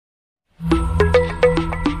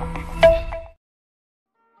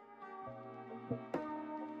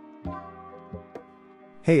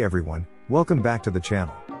Hey everyone, welcome back to the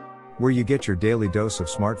channel, where you get your daily dose of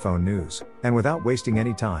smartphone news, and without wasting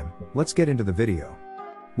any time, let's get into the video.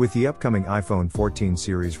 With the upcoming iPhone 14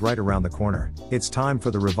 series right around the corner, it's time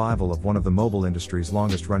for the revival of one of the mobile industry's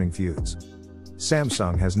longest running feuds.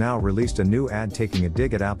 Samsung has now released a new ad taking a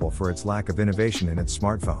dig at Apple for its lack of innovation in its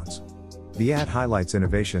smartphones. The ad highlights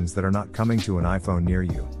innovations that are not coming to an iPhone near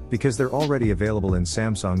you, because they're already available in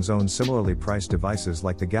Samsung's own similarly priced devices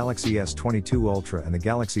like the Galaxy S22 Ultra and the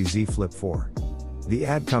Galaxy Z Flip 4. The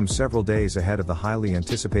ad comes several days ahead of the highly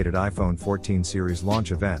anticipated iPhone 14 series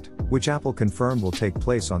launch event, which Apple confirmed will take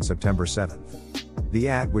place on September 7th. The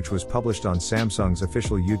ad, which was published on Samsung's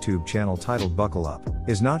official YouTube channel titled Buckle Up,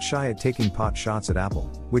 is not shy at taking pot shots at Apple,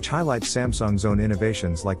 which highlights Samsung's own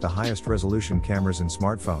innovations like the highest resolution cameras in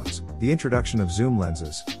smartphones, the introduction of zoom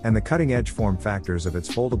lenses, and the cutting-edge form factors of its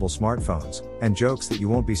foldable smartphones, and jokes that you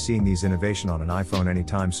won't be seeing these innovations on an iPhone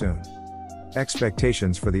anytime soon.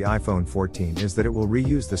 Expectations for the iPhone 14 is that it will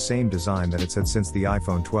reuse the same design that it's had since the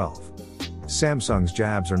iPhone 12. Samsung's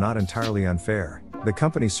jabs are not entirely unfair. The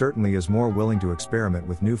company certainly is more willing to experiment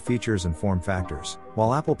with new features and form factors,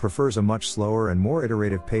 while Apple prefers a much slower and more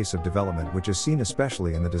iterative pace of development, which is seen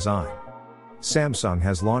especially in the design. Samsung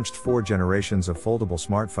has launched 4 generations of foldable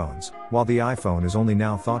smartphones, while the iPhone is only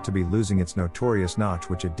now thought to be losing its notorious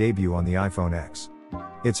notch, which it debuted on the iPhone X.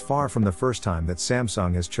 It's far from the first time that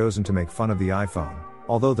Samsung has chosen to make fun of the iPhone,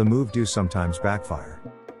 although the move do sometimes backfire.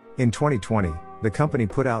 In 2020, the company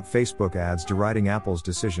put out Facebook ads deriding Apple's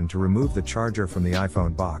decision to remove the charger from the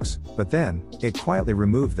iPhone box, but then, it quietly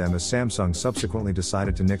removed them as Samsung subsequently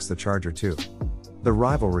decided to nix the charger too. The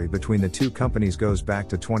rivalry between the two companies goes back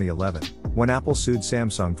to 2011, when Apple sued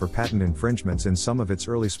Samsung for patent infringements in some of its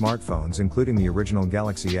early smartphones, including the original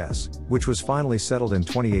Galaxy S, which was finally settled in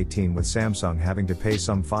 2018 with Samsung having to pay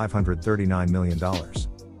some $539 million.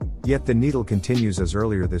 Yet the needle continues, as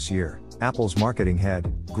earlier this year, Apple's marketing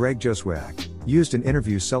head, Greg Joswiak, used an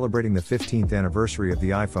interview celebrating the 15th anniversary of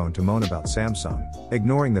the iPhone to moan about Samsung,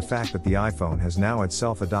 ignoring the fact that the iPhone has now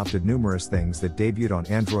itself adopted numerous things that debuted on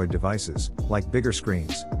Android devices, like bigger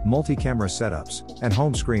screens, multi-camera setups, and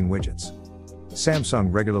home screen widgets.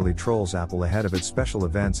 Samsung regularly trolls Apple ahead of its special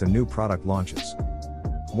events and new product launches.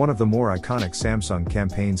 One of the more iconic Samsung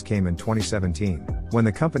campaigns came in 2017, when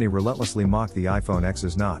the company relentlessly mocked the iPhone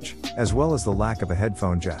X's notch, as well as the lack of a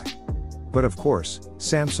headphone jack. But of course,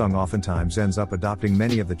 Samsung oftentimes ends up adopting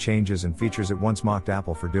many of the changes and features it once mocked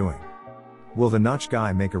Apple for doing. Will the notch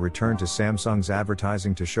guy make a return to Samsung's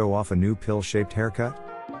advertising to show off a new pill-shaped haircut?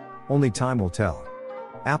 Only time will tell.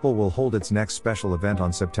 Apple will hold its next special event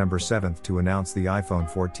on September 7th to announce the iPhone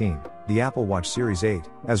 14, the Apple Watch Series 8,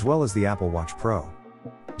 as well as the Apple Watch Pro.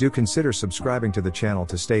 Do consider subscribing to the channel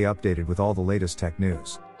to stay updated with all the latest tech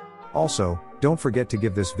news. Also, don't forget to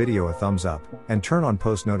give this video a thumbs up, and turn on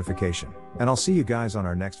post notification, and I'll see you guys on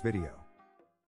our next video.